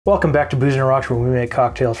Welcome back to Booze and Rocks, where we make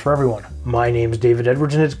cocktails for everyone. My name is David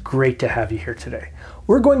Edwards and it's great to have you here today.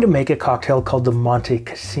 We're going to make a cocktail called the Monte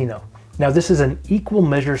Cassino. Now this is an equal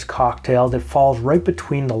measures cocktail that falls right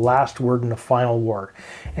between the last word and the final word.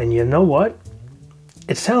 And you know what?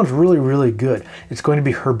 It sounds really good. It's going to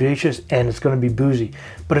be herbaceous and it's going to be boozy.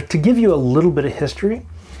 But to give you a little bit of history,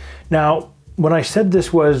 now when I said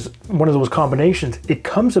this was one of those combinations, it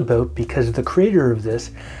comes about because the creator of this,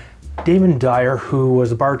 Damon Dyer, who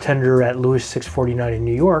was a bartender at Louis 649 in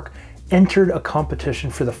New York, entered a competition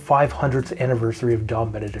for the 500th anniversary of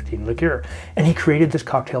D.O.M Benedictine liqueur. And he created this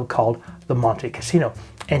cocktail called the Monte Cassino.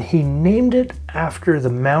 And he named it after the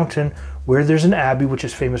mountain where there's an abbey which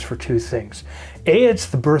is famous for two things. A, it's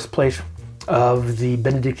the birthplace of the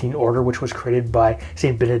Benedictine order, which was created by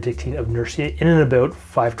Saint Benedictine of Nursia in and about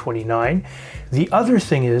 529. The other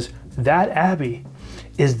thing is that abbey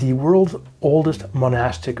is the world's oldest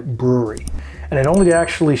monastic brewery. And it only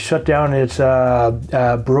actually shut down its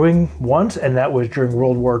brewing once, and that was during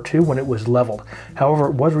World War II when it was leveled. However,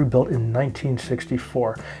 it was rebuilt in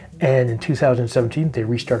 1964, and in 2017 they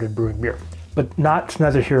restarted brewing beer. But it's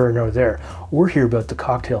neither here nor there. We're here about the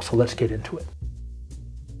cocktail, so let's get into it.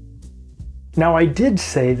 Now I did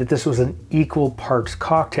say that this was an equal parts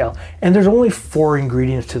cocktail, and there's only 4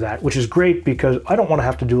 ingredients to that, which is great because I don't want to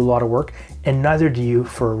have to do a lot of work, and neither do you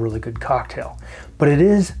for a really good cocktail. But it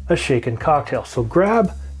is a shaken cocktail, so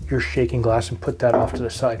grab your shaking glass and put that off to the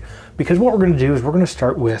side, because what we're going to do is we're going to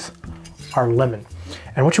start with our lemon.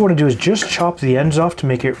 And what you want to do is just chop the ends off to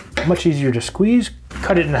make it much easier to squeeze,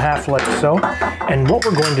 cut it in half like so. And what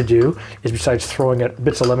we're going to do is, besides throwing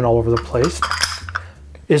bits of lemon all over the place,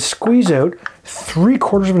 is squeeze out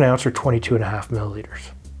 3/4 of an ounce or 22.5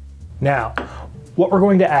 milliliters. Now, what we're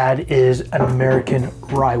going to add is an American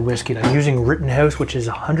rye whiskey. And I'm using Rittenhouse, which is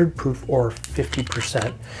 100 proof or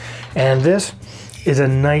 50%. And this is a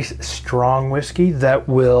nice strong whiskey that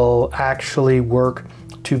will actually work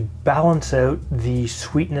to balance out the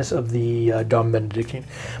sweetness of the D.O.M Benedictine.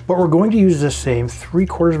 But we're going to use the same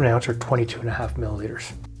 3/4 of an ounce or 22.5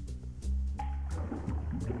 milliliters.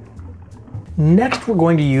 Next, we're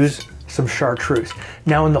going to use some chartreuse.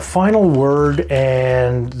 Now in the final word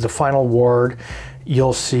and the final word,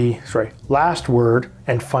 you'll see, last word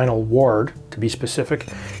and final word, to be specific,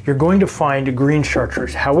 you're going to find green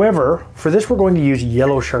chartreuse. However, for this we're going to use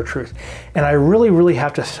yellow chartreuse. And I really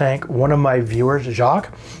have to thank one of my viewers,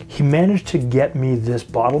 Jacques. He managed to get me this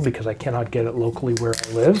bottle because I cannot get it locally where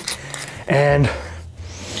I live. And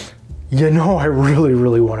you know, I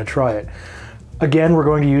really want to try it. Again, we're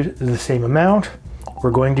going to use the same amount. We're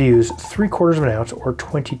going to use 3/4 of an ounce or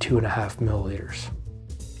 22.5 milliliters.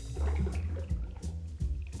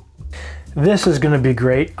 This is going to be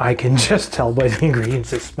great. I can just tell by the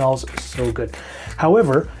ingredients. It smells so good.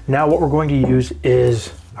 However, now what we're going to use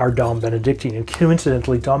is our D.O.M Benedictine. And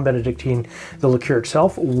coincidentally, D.O.M Benedictine, the liqueur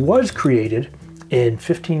itself, was created in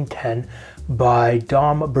 1510 by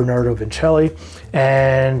Dom Bernardo Vincelli.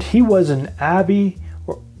 And he was an abbey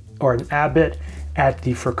or an abbot at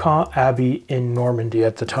the Fréquent Abbey in Normandy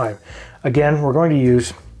at the time. Again, we're going to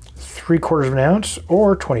use 3/4 of an ounce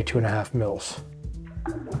or 22.5 mils.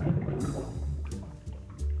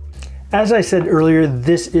 As I said earlier,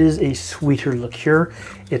 this is a sweeter liqueur.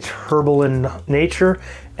 It's herbal in nature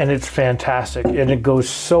and it's fantastic. And it goes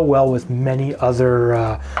so well with many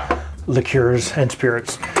other liqueurs and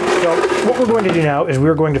spirits. So what we're going to do now is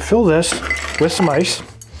we're going to fill this with some ice,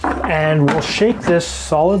 and we'll shake this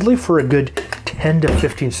solidly for a good 10 to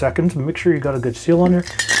 15 seconds. Make sure you got a good seal on there.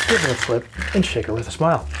 Give it a flip and shake it with a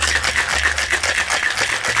smile.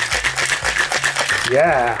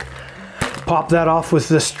 Yeah. Pop that off with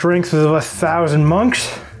the strength of 1,000 monks,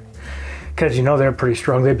 because you know they're pretty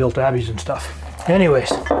strong. They built abbeys and stuff. Anyways,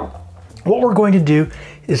 what we're going to do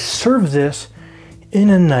is serve this in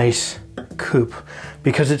a nice coupe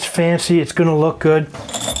because it's fancy, it's going to look good.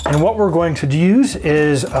 And what we're going to use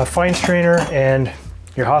is a fine strainer and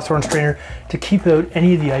your Hawthorne strainer to keep out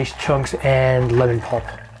any of the ice chunks and lemon pulp.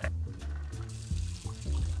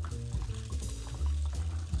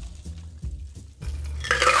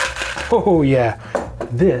 Oh yeah,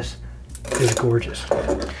 this is gorgeous.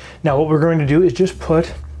 Now what we're going to do is just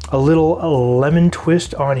put a little lemon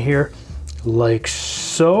twist on here like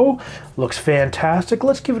so. Looks fantastic.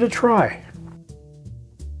 Let's give it a try.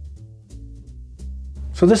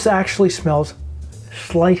 So this actually smells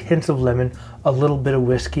slight hints of lemon, a little bit of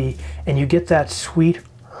whiskey, and you get that sweet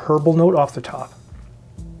herbal note off the top.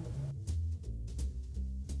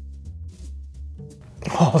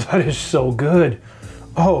 Oh, that is so good.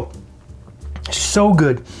 Oh, so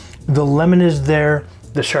good. The lemon is there,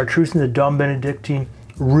 the chartreuse and the D.O.M Benedictine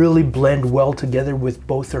really blend well together with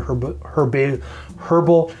both their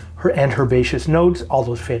herbal and herbaceous notes, all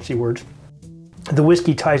those fancy words. The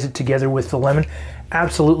whiskey ties it together with the lemon,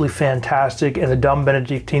 absolutely fantastic, and the D.O.M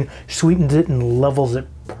Benedictine sweetens it and levels it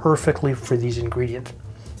perfectly for these ingredients.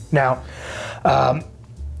 Now,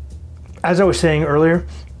 as I was saying earlier,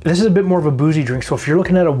 this is a bit more of a boozy drink, so if you're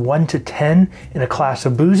looking at a 1 to 10 in a class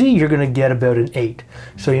of boozy, you're gonna get about an 8.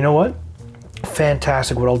 So you know what?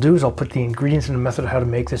 Fantastic. What I'll do is I'll put the ingredients and the method of how to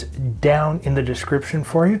make this down in the description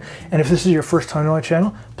for you. And if this is your first time on my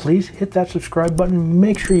channel, please hit that subscribe button.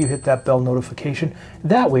 Make sure you hit that bell notification.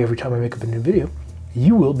 That way, every time I make up a new video,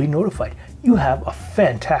 you will be notified. You have a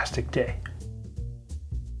fantastic day.